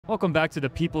Welcome back to the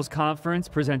People's Conference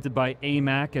presented by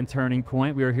AMAC and Turning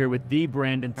Point. We are here with the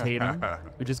Brandon Tatum.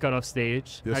 We just got off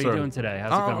stage. Yes, How are you doing today?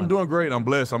 How's it going? I'm doing great. I'm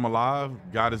blessed. I'm alive.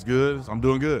 God is good. I'm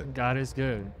doing good. God is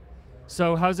good.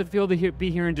 So how's it feel to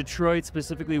be here in Detroit,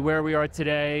 specifically where we are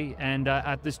today and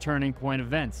at this Turning Point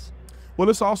events? Well,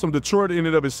 it's awesome. Detroit in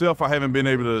and of itself, I haven't been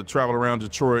able to travel around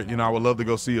Detroit. You know, I would love to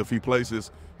go see a few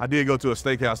places. I did go to a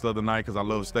steakhouse the other night because I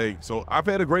love steak. So I've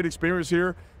had a great experience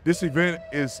here. This event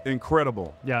is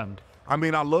incredible. Yeah. I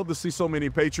mean, I love to see so many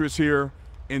patriots here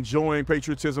enjoying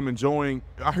patriotism,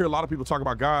 I hear a lot of people talk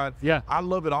about God. Yeah. I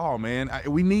love it all, man.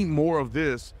 We need more of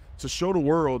this to show the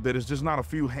world that it's just not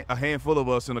a handful of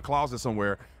us in a closet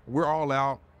somewhere. We're all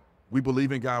out. We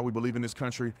believe in God, we believe in this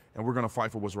country, and we're going to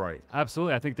fight for what's right.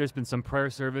 Absolutely. I think there's been some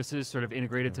prayer services sort of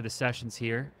integrated to the sessions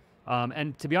here.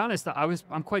 And to be honest,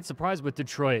 I'm quite surprised with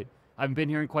Detroit. I've been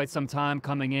here in quite some time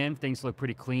coming in. Things look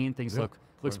pretty clean. Things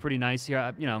looks pretty nice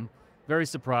here. You know, very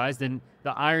surprised. And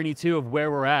the irony, too, of where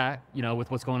we're at, you know,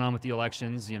 with what's going on with the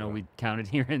elections, you know, we counted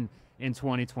here in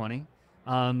 2020.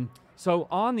 So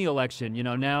on the election, you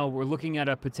know, now we're looking at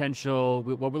a potential,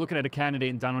 we're looking at a candidate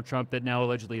in Donald Trump that now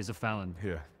allegedly is a felon.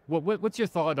 Yeah. What's your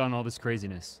thought on all this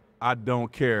craziness? I don't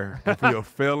care if you're a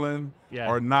felon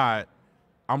or not.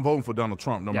 I'm voting for Donald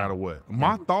Trump no matter what.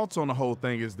 My thoughts on the whole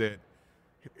thing is that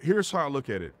here's how I look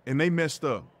at it. And they messed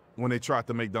up when they tried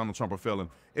to make Donald Trump a felon.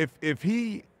 If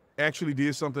he actually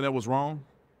did something that was wrong,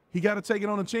 he got to take it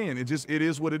on the chin. It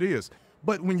is what it is.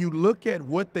 But when you look at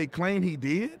what they claim he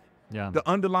did, the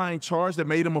underlying charge that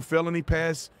made him a felony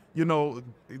past, you know,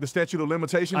 the statute of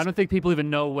limitations. I don't think people even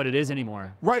know what it is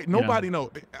anymore. Right. Nobody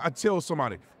knows. I tell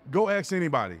somebody, go ask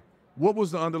anybody, what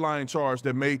was the underlying charge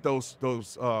that made those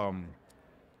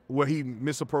where he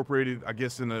misappropriated, I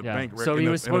guess, in the bank record? So he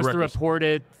was supposed to report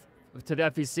it to the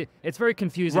FEC. It's very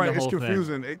confusing. Right. The whole it's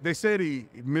confusing. thing. They said he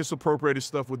misappropriated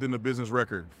stuff within the business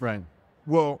record. Right.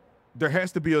 Well, there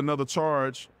has to be another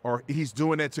charge, or he's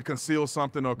doing that to conceal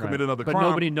something or commit another crime. But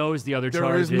nobody knows the other charge.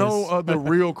 There is no other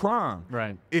real crime.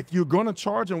 Right. If you're going to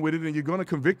charge him with it and you're going to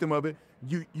convict him of it,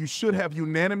 you should have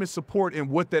unanimous support in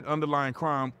what that underlying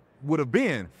crime would have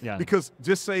been. Yeah. Because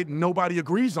just say nobody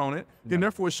agrees on it, then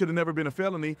therefore it should have never been a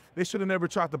felony. They should have never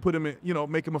tried to put him in, you know,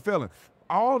 make him a felon.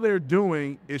 All they're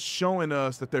doing is showing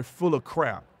us that they're full of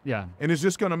crap. Yeah. And it's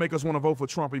just going to make us want to vote for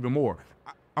Trump even more.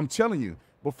 I'm telling you,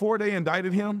 before they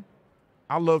indicted him,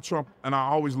 I love Trump, and I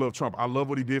always love Trump. I love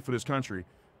what he did for this country.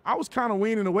 I was kind of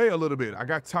weaning away a little bit. I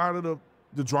got tired of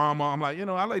the drama. I'm like, you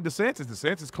know, I like DeSantis.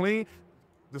 DeSantis clean.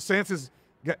 DeSantis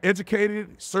got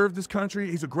educated, served this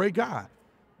country. He's a great guy.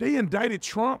 They indicted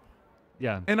Trump,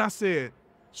 and I said,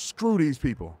 screw these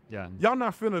people. Y'all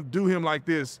not finna do him like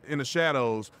this in the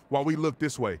shadows while we look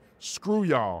this way. Screw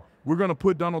y'all. We're gonna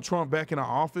put Donald Trump back in our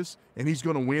office, and he's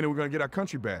gonna win, and we're gonna get our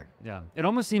country back. Yeah, it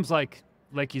almost seems like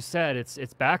you said, it's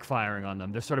backfiring on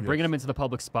them. They're sort of bringing him into the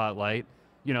public spotlight.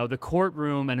 You know, the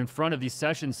courtroom and in front of these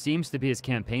sessions seems to be his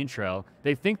campaign trail.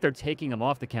 They think they're taking him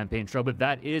off the campaign trail, but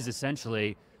that is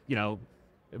essentially, you know,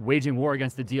 waging war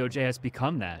against the DOJ has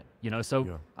become that. You know,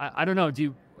 so I don't know.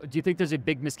 Do you think there's a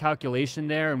big miscalculation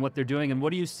there in what they're doing? And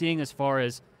what are you seeing as far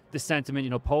as the sentiment? You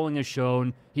know, polling has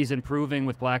shown he's improving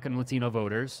with Black and Latino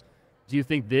voters. Do you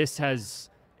think this has...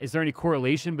 Is there any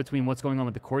correlation between what's going on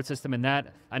with the court system and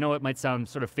that? I know it might sound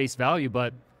sort of face value,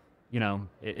 but you know,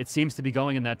 it seems to be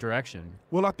going in that direction.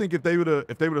 Well, I think if they would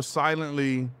have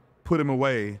silently put him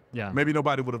away, maybe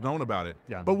nobody would have known about it.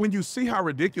 But when you see how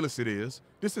ridiculous it is,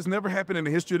 this has never happened in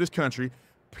the history of this country.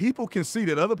 People can see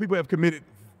that other people have committed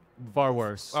far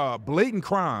worse, blatant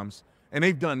crimes, and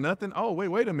they've done nothing. Oh,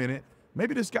 wait a minute.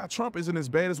 Maybe this guy Trump isn't as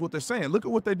bad as what they're saying. Look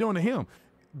at what they're doing to him.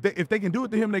 If they can do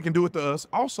it to him, they can do it to us.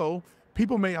 Also,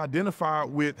 people may identify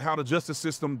with how the justice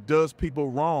system does people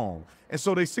wrong. And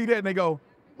so they see that and they go,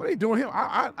 what are they doing here?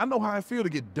 I know how I feel to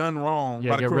get done wrong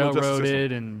by the criminal justice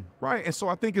system. Right, and so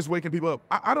I think it's waking people up.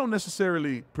 I don't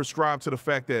necessarily prescribe to the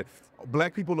fact that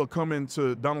Black people are coming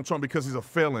to Donald Trump because he's a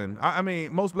felon. I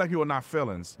mean, most Black people are not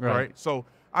felons, right? So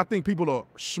I think people are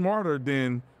smarter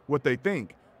than what they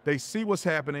think. They see what's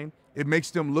happening. It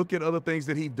makes them look at other things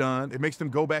that he's done. It makes them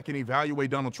go back and evaluate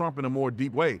Donald Trump in a more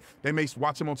deep way. They may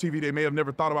watch him on TV. They may have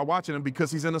never thought about watching him because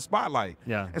he's in the spotlight.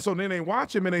 And so then they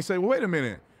watch him and they say, well, wait a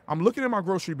minute. I'm looking at my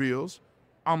grocery bills.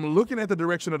 I'm looking at the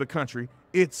direction of the country.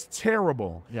 It's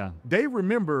terrible. They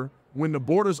remember when the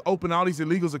borders open, all these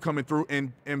illegals are coming through,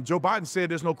 and Joe Biden said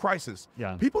there's no crisis.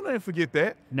 People didn't forget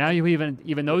that. Now you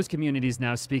even those communities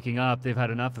now speaking up, they've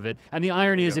had enough of it. And the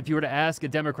irony is if you were to ask a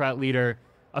Democrat leader,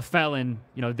 a felon,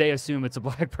 you know, they assume it's a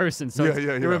Black person. So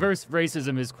the reverse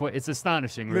racism is it's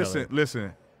astonishing, really.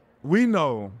 Listen, we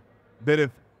know that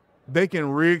if they can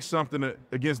rig something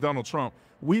against Donald Trump,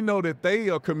 we know that they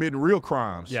are committing real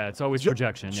crimes. Yeah, it's always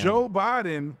projection. Yeah. Joe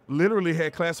Biden literally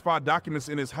had classified documents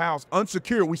in his house,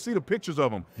 unsecured. We see the pictures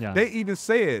of them. Yeah. They even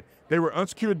said they were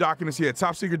unsecured documents. He had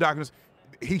top secret documents.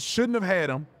 He shouldn't have had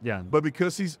them. Yeah. But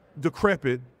because he's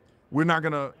decrepit, we're not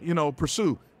gonna,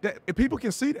 pursue that. If people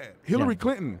can see that, Hillary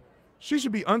Clinton, she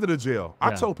should be under the jail.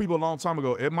 I told people a long time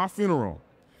ago at my funeral,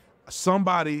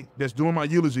 somebody that's doing my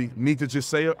eulogy need to just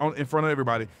say it in front of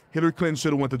everybody, Hillary Clinton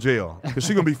should have went to jail because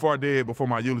she's going to be far dead before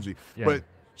my eulogy. Yeah. But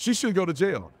she should go to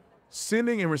jail.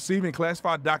 Sending and receiving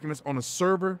classified documents on a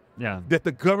server that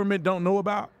the government don't know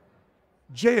about,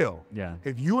 jail. Yeah.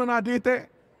 If you and I did that,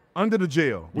 under the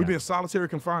jail. We'd be in solitary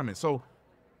confinement. So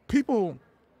people,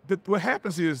 what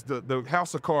happens is the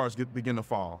house of cards begin to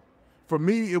fall. For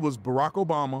me, it was Barack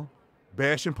Obama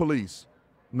bashing police.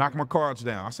 Knock my cards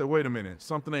down. I said, wait a minute,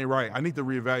 something ain't right. I need to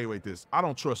reevaluate this. I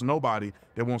don't trust nobody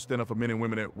that won't stand up for men and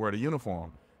women that wear the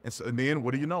uniform. And then,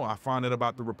 what do you know? I find out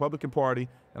about the Republican Party,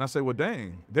 and I say, well,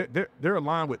 dang, they're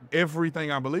aligned with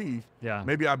everything I believe. Yeah.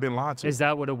 Maybe I've been lied to. Is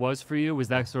that what it was for you? Was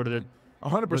that sort of the...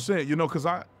 100%, because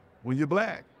when you're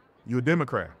black, you're a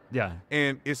Democrat. Yeah.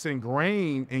 And it's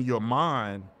ingrained in your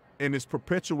mind, and it's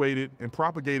perpetuated and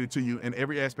propagated to you in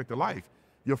every aspect of life.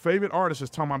 Your favorite artist is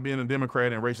talking about being a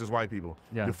Democrat and racist white people.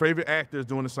 Yeah. Your favorite actor is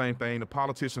doing the same thing. The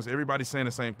politicians, everybody's saying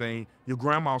the same thing. Your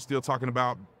grandma's still talking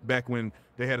about back when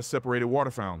they had a separated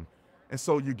water fountain. And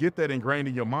so you get that ingrained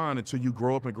in your mind until you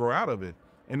grow up and grow out of it.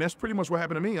 And that's pretty much what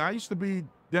happened to me. I used to be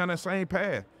down that same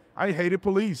path. I hated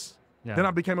police. Yeah. Then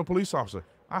I became a police officer.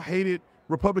 I hated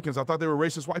Republicans. I thought they were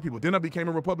racist white people. Then I became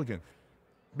a Republican.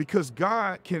 Because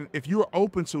God can, if you're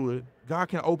open to it, God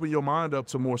can open your mind up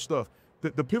to more stuff.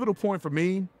 The pivotal point for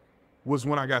me was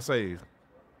when I got saved,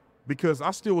 because I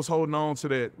still was holding on to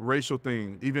that racial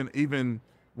thing, even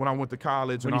when I went to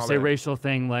college and all that. When you say racial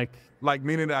thing, like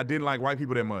meaning that I didn't like white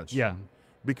people that much. Yeah.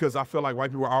 Because I felt like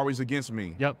white people were always against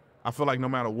me. Yep. I feel like no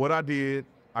matter what I did,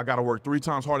 I got to work 3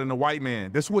 times harder than a white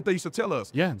man. That's what they used to tell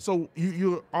us. Yeah. So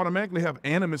you automatically have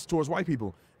animus towards white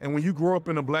people. And when you grow up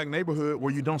in a black neighborhood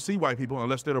where you don't see white people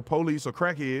unless they're the police or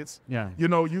crackheads,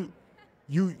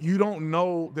 you don't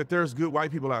know that there's good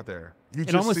white people out there.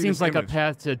 It almost seems like a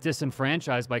path to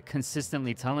disenfranchise by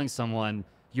consistently telling someone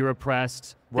you're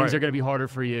oppressed, things are going to be harder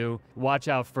for you, watch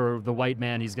out for the white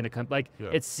man, he's going to come.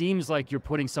 It seems like you're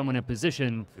putting someone in a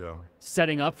position,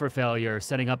 setting up for failure,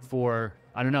 setting up for,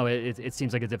 I don't know, it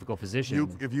seems like a difficult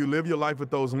position. If you live your life with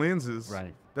those lenses,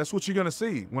 that's what you're going to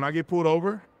see. When I get pulled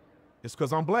over, it's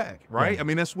because I'm black, right? I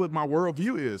mean, that's what my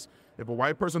worldview is. If a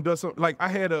white person does something, like I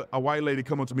had a white lady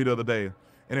come up to me the other day,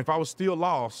 and if I was still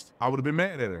lost, I would have been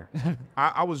mad at her.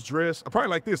 I was dressed, probably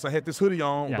like this. I had this hoodie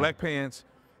on, black pants,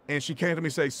 and she came to me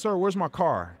and say, sir, where's my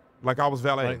car? Like I was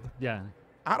valet.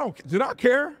 Did I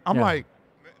care? I'm like,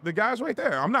 the guy's right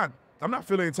there. I'm not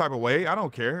feeling any type of way. I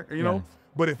don't care, you know?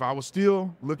 But if I was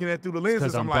still looking at through the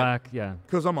lenses, I'm black, like,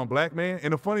 because I'm a black man.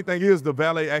 And the funny thing is, the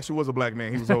valet actually was a black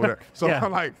man. He was over there. So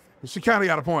I'm like, she kind of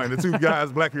got a point. The 2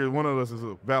 guys black here, one of us is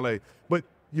a valet. But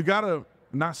you got to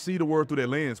not see the world through that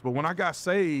lens. But when I got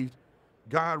saved,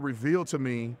 God revealed to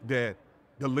me that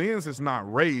the lens is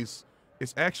not race.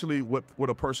 It's actually what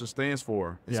a person stands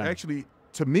for. It's actually,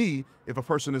 to me, if a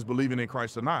person is believing in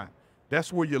Christ or not.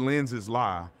 That's where your lenses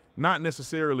lie. Not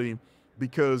necessarily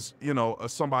because,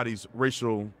 of somebody's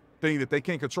racial thing that they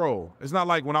can't control. It's not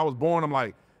like when I was born, I'm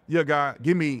like, yeah, God,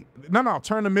 give me,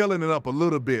 turn the melanin up a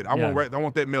little bit. I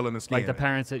want that melanin skin. Like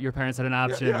your parents had an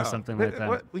option or something like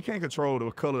that. We can't control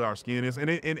the color our skin is. And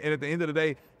at the end of the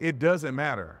day, it doesn't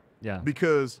matter. Yeah.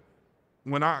 Because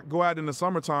when I go out in the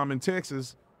summertime in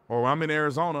Texas or I'm in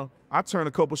Arizona, I turn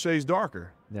a couple shades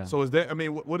darker. Yeah. So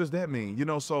what does that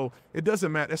mean? So it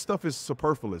doesn't matter. That stuff is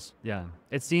superfluous. Yeah.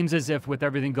 It seems as if with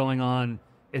everything going on,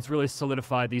 it's really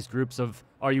solidified these groups of,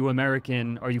 are you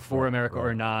American? Are you for America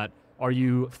or not? Are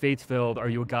you faith-filled? Are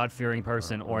you a God-fearing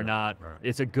person or not?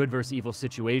 It's a good versus evil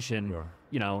situation,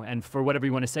 and for whatever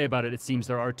you want to say about it, it seems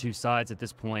there are 2 sides at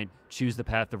this point. Choose the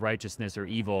path of righteousness or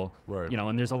evil,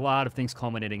 and there's a lot of things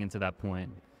culminating into that point.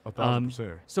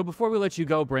 1,000%. So before we let you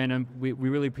go, Brandon, we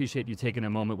really appreciate you taking a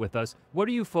moment with us. What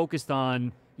are you focused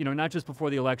on, not just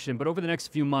before the election, but over the next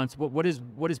few months? What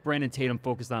is Brandon Tatum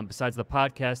focused on besides the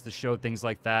podcast, the show, things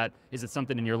like that? Is it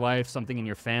something in your life, something in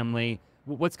your family?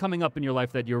 What's coming up in your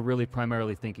life that you're really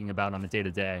primarily thinking about on a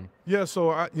day-to-day? Yeah, so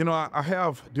I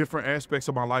have different aspects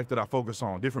of my life that I focus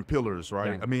on, different pillars,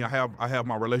 right? I mean, I have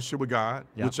my relationship with God,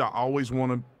 which I always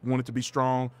want it to be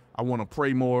strong. I want to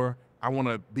pray more. I want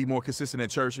to be more consistent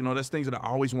at church. That's things that I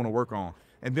always want to work on.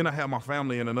 And then I have my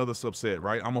family in another subset,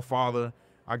 right? I'm a father.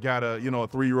 I got a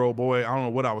 3-year-old boy. I don't know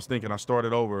what I was thinking. I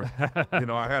started over.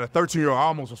 I had a 13-year-old. I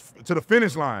almost was to the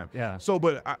finish line. Yeah. So,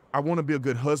 but I want to be a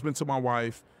good husband to my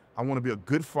wife. I want to be a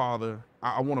good father.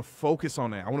 I want to focus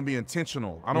on that. I want to be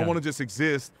intentional. I don't want to just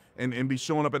exist and be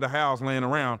showing up at the house laying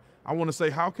around. I want to say,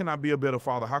 how can I be a better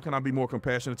father? How can I be more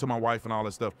compassionate to my wife and all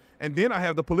that stuff? And then I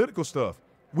have the political stuff.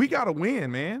 We got to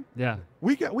win, man. Yeah.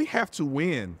 We have to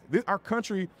win. Our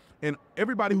country and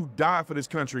everybody who died for this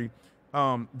country,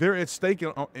 they're at stake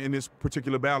in this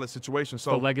particular ballot situation.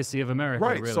 So the legacy of America,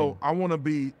 right. Really. So I want to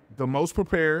be the most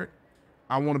prepared.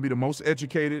 I want to be the most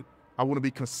educated. I want to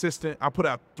be consistent. I put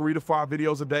out 3 to 5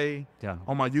 videos a day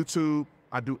on my YouTube.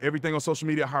 I do everything on social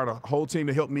media. I hired a whole team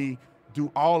to help me do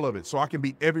all of it so I can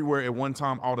be everywhere at one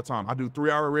time, all the time. I do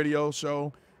 3-hour radio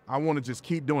show. I want to just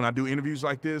keep doing. I do interviews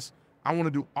like this. I want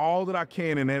to do all that I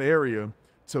can in that area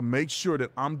to make sure that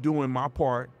I'm doing my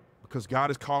part, because God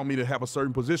has called me to have a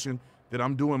certain position, that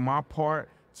I'm doing my part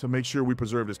to make sure we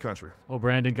preserve this country. Well,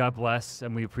 Brandon, God bless,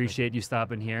 and we appreciate you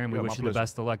stopping here, and we wish you the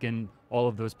best of luck in all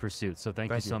of those pursuits. So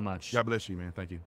thank you so much. God bless you, man. Thank you.